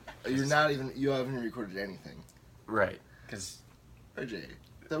You're not even. You haven't recorded anything. Right. Because RJ,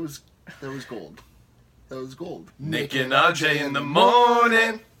 that was gold. That was gold. Nick and RJ in the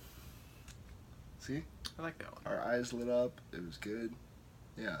morning. See? I like that one. Our eyes lit up. It was good.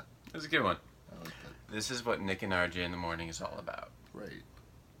 Yeah. It was a good one. I like that. This is what Nick and RJ in the morning is all about. Right.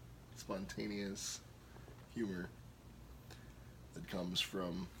 Spontaneous humor that comes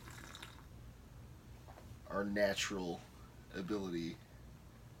from our natural ability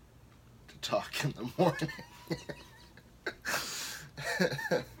to talk in the morning.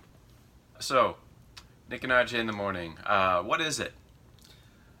 So, Nick and RJ in the morning. What is it?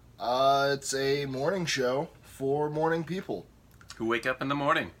 It's a morning show for morning people. Who wake up in the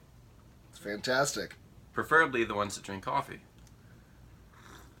morning. It's fantastic. Preferably the ones that drink coffee.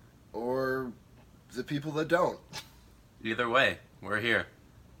 Or the people that don't. Either way, we're here.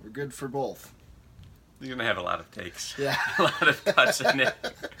 We're good for both. You're going to have a lot of takes. Yeah. A lot of cuts in it.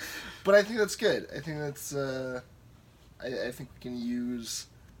 But I think that's good. I think that's, I think we can use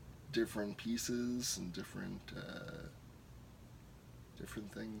different pieces and different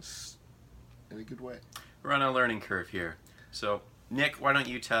things in a good way. We're on a learning curve here. So, Nick, why don't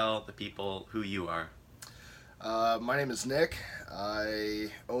you tell the people who you are? My name is Nick. I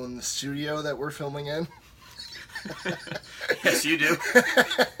own the studio that we're filming in. Yes, you do.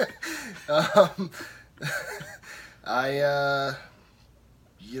 I,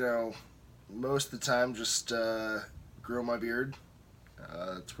 most of the time just grow my beard.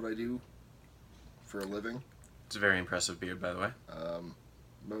 That's what I do for a living. It's a very impressive beard, by the way.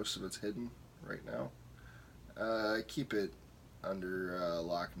 Most of it's hidden right now. I keep it under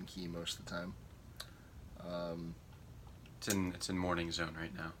lock and key most of the time. It's in morning zone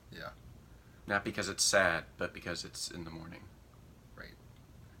right now. Yeah. Not because it's sad, but because it's in the morning. Right.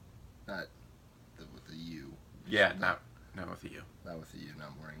 Not with the U. Yeah, not with the U. Not with the U,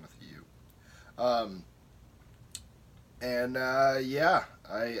 not morning with the U.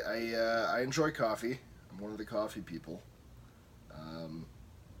 I enjoy coffee. I'm one of the coffee people. I'm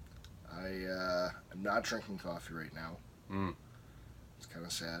not drinking coffee right now. It's kind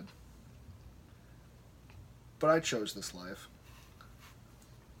of sad. But I chose this life.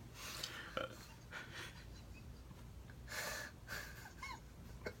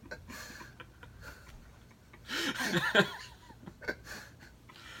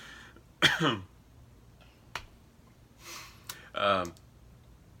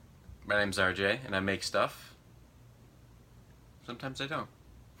 My name's RJ, and I make stuff. Sometimes I don't.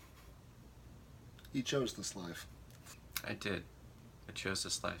 He chose this life. I did. I chose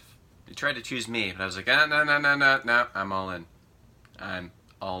this life. You tried to choose me, but I was like, no, I'm all in. I'm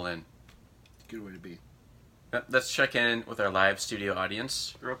all in. Good way to be. Let's check in with our live studio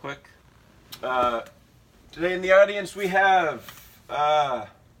audience real quick. Today in the audience we have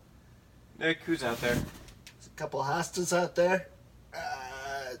Nick, who's out there? There's a couple hostas out there.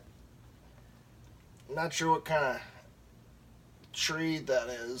 Not sure what kind of tree that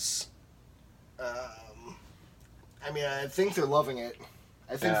is. I think they're loving it.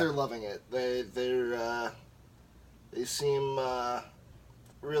 They're loving it. They seem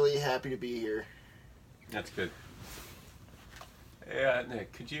really happy to be here. That's good. Hey,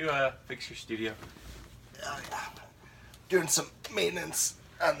 Nick, could you fix your studio? Doing some maintenance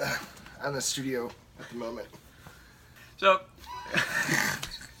on the studio at the moment. So,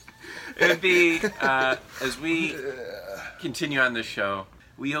 it would be, as we continue on this show,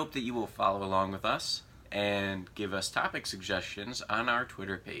 we hope that you will follow along with us and give us topic suggestions on our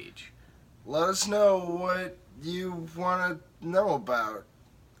Twitter page. Let us know what you want to know about,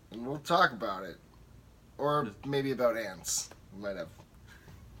 and we'll talk about it. Or maybe about ants. We might have.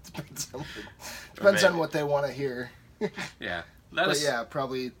 Depends on what they want to hear. Yeah.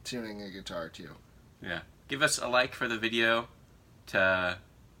 Probably tuning a guitar too. Yeah. Give us a like for the video to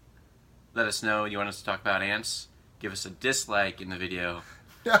let us know you want us to talk about ants. Give us a dislike in the video.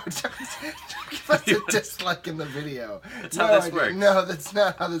 No, don't give us a dislike in the video. That's how this works. No, that's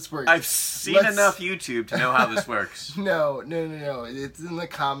not how this works. I've seen enough YouTube to know how this works. No. It's in the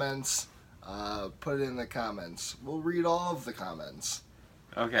comments. Put it in the comments. We'll read all of the comments.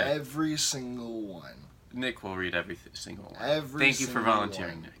 Okay. Every single one. Nick will read every single one. Thank you for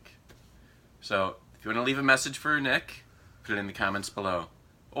volunteering, Nick. So, if you want to leave a message for Nick, put it in the comments below.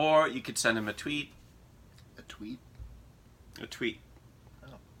 Or you could send him a tweet. A tweet? A tweet.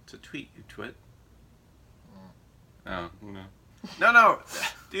 Oh. It's a tweet, you twit. Oh, no. No!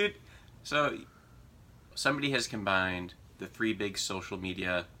 Dude, so somebody has combined the 3 big social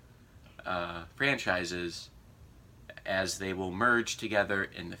media franchises as they will merge together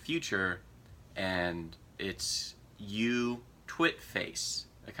in the future, and it's you Twitface.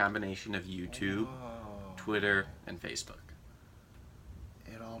 a combination of YouTube, Twitter, and Facebook.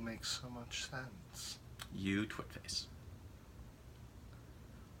 It all makes so much sense. You Twitface.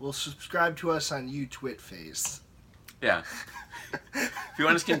 Well, subscribe to us on You Twitface. Yeah. If you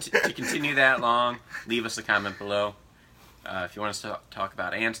want us to continue that long, leave us a comment below. If you want us to talk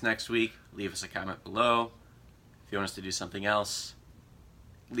about ants next week, leave us a comment below. If you want us to do something else,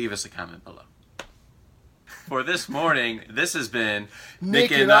 leave us a comment below. For this morning, this has been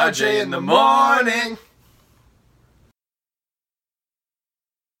Nick and AJ in the morning.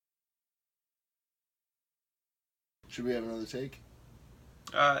 Should we have another take?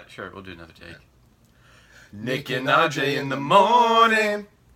 Sure, we'll do another take. Nick and AJ in the morning.